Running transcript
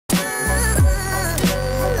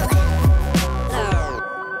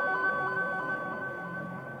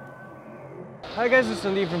Hi guys, this is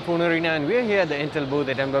Sandeep from FoneArena and we're here at the Intel booth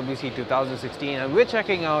at MWC 2016 and we're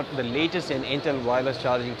checking out the latest in Intel wireless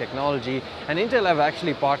charging technology. And Intel have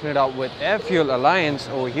actually partnered up with AirFuel Alliance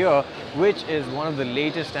over here, which is one of the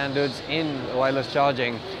latest standards in wireless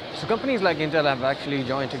charging. So companies like Intel have actually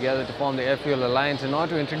joined together to form the AirFuel Alliance in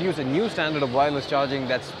order to introduce a new standard of wireless charging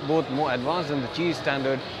that's both more advanced than the cheese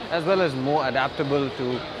standard as well as more adaptable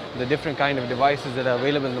to the different kind of devices that are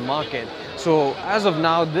available in the market. So as of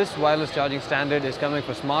now, this wireless charging standard is coming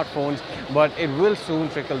for smartphones, but it will soon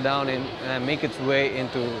trickle down and make its way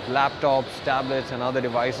into laptops, tablets and other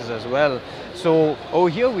devices as well. So over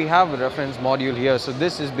here we have a reference module here. So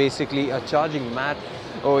this is basically a charging mat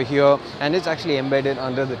over here and it's actually embedded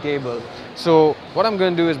under the table. So what I'm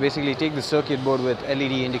going to do is basically take the circuit board with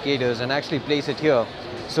LED indicators and actually place it here.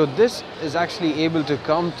 So this is actually able to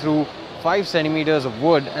come through 5 centimeters of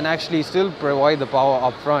wood and actually still provide the power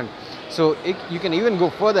up front. So you can even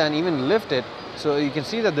go further and even lift it. So you can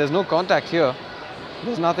see that there's no contact here.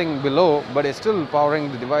 There's nothing below, but it's still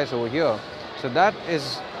powering the device over here. So that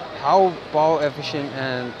is how power efficient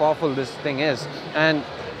and powerful this thing is. And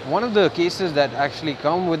one of the cases that actually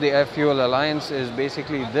come with the AirFuel Alliance is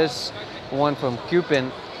basically this one from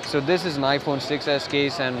Cupin. So this is an iPhone 6s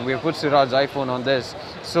case and we have put Siraj's iPhone on this.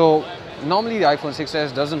 So normally the iPhone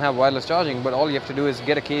 6s doesn't have wireless charging, but all you have to do is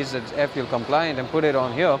get a case that's AirFuel compliant and put it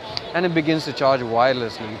on here and it begins to charge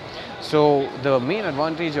wirelessly. So the main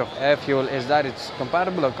advantage of AirFuel is that it's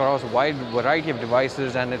compatible across a wide variety of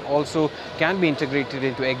devices and it also can be integrated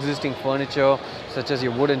into existing furniture such as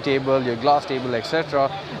your wooden table, your glass table, etc.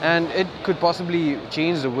 And it could possibly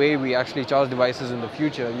change the way we actually charge devices in the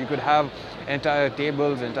future. You could have entire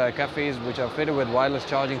tables, entire cafes which are fitted with wireless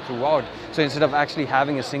charging throughout. So instead of actually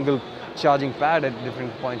having a single charging pad at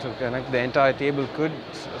different points of connect, the entire table could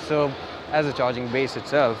serve as a charging base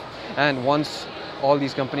itself. And once all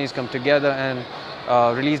these companies come together and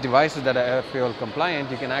release devices that are AirFuel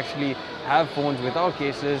compliant, you can actually have phones without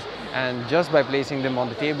cases and just by placing them on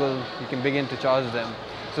the table you can begin to charge them.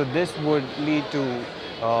 So this would lead to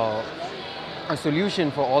a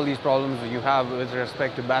solution for all these problems that you have with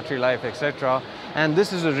respect to battery life, etc. And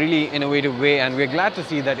this is a really innovative way and we're glad to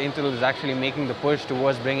see that Intel is actually making the push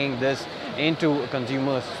towards bringing this into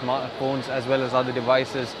consumer smartphones as well as other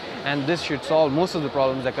devices, and this should solve most of the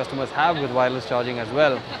problems that customers have with wireless charging as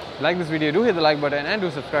well. Like this video, do hit the like button and do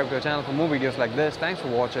subscribe to our channel for more videos like this. Thanks for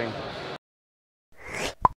watching.